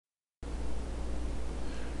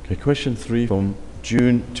Okay, question 3 from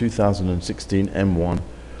June 2016, M1.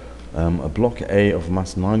 A block A of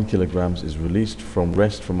mass 9 kilograms is released from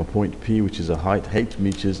rest from a point P, which is a height 8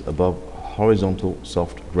 meters above horizontal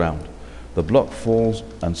soft ground. The block falls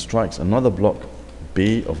and strikes another block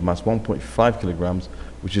B of mass 1.5 kilograms,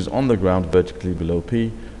 which is on the ground vertically below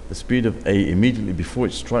P. The speed of A immediately before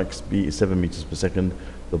it strikes B is 7 meters per second.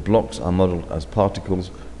 The blocks are modeled as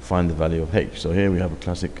particles. Find the value of H. So here we have a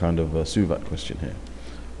classic kind of suvat question here.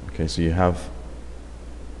 Okay, so you have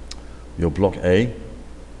your block A.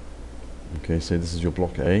 Okay, so this is your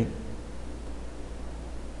block A.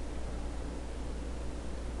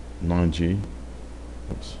 9G.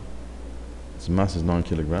 Oops. Its mass is 9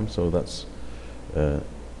 kilograms, so that's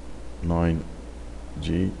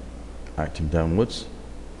 9G acting downwards.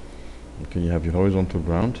 Okay, you have your horizontal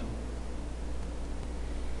ground.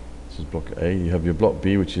 This is block A. You have your block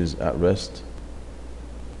B, which is at rest.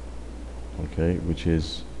 Okay, which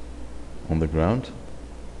is on the ground.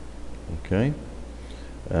 Okay.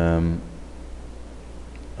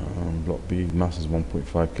 Block B mass is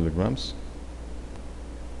 1.5 kilograms.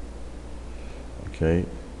 Okay,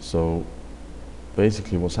 so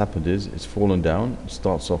basically what's happened is it's fallen down, it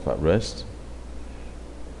starts off at rest,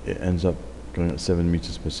 it ends up going at 7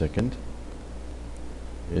 meters per second.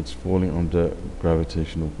 It's falling under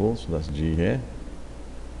gravitational pull, so that's G here.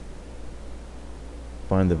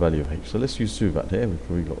 Find the value of H. So let's use suvat here.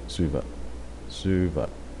 We've got suvat.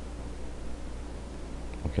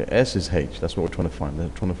 Okay, S is H. That's what we're trying to find. We're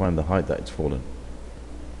trying to find the height that it's fallen.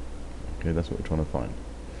 Okay, that's what we're trying to find.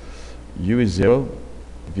 U is 0,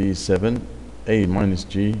 V is 7, A minus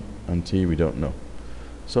G, and T we don't know.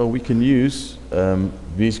 So we can use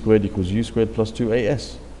V squared equals U squared plus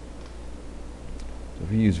 2AS. So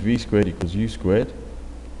if we use V squared equals U squared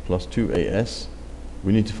plus 2AS,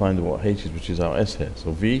 we need to find what H is, which is our S here.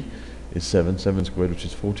 So V is 7 squared, which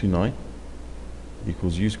is 49,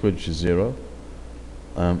 equals U squared, which is 0.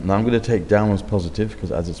 Now I'm going to take down as positive,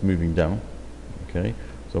 because as it's moving down. Okay,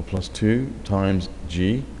 so plus 2 times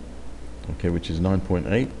G, okay, which is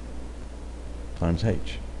 9.8 times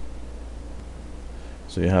H.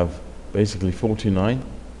 So you have basically 49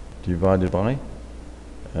 divided by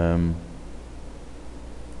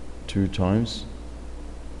 2 times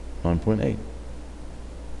 9.8.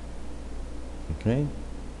 Okay.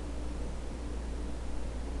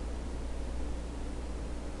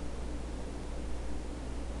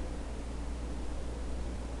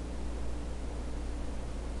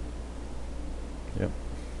 Yep.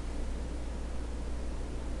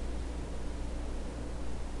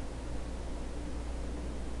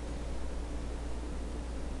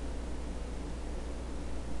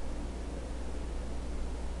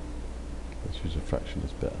 Let's use a fraction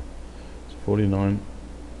that's better. So 49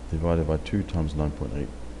 divided by 2 times 9.8.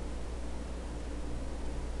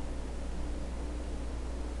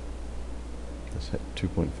 That's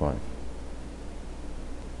 2.5.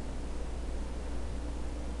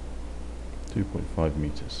 2.5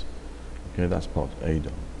 meters. Okay, that's part A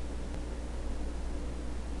done.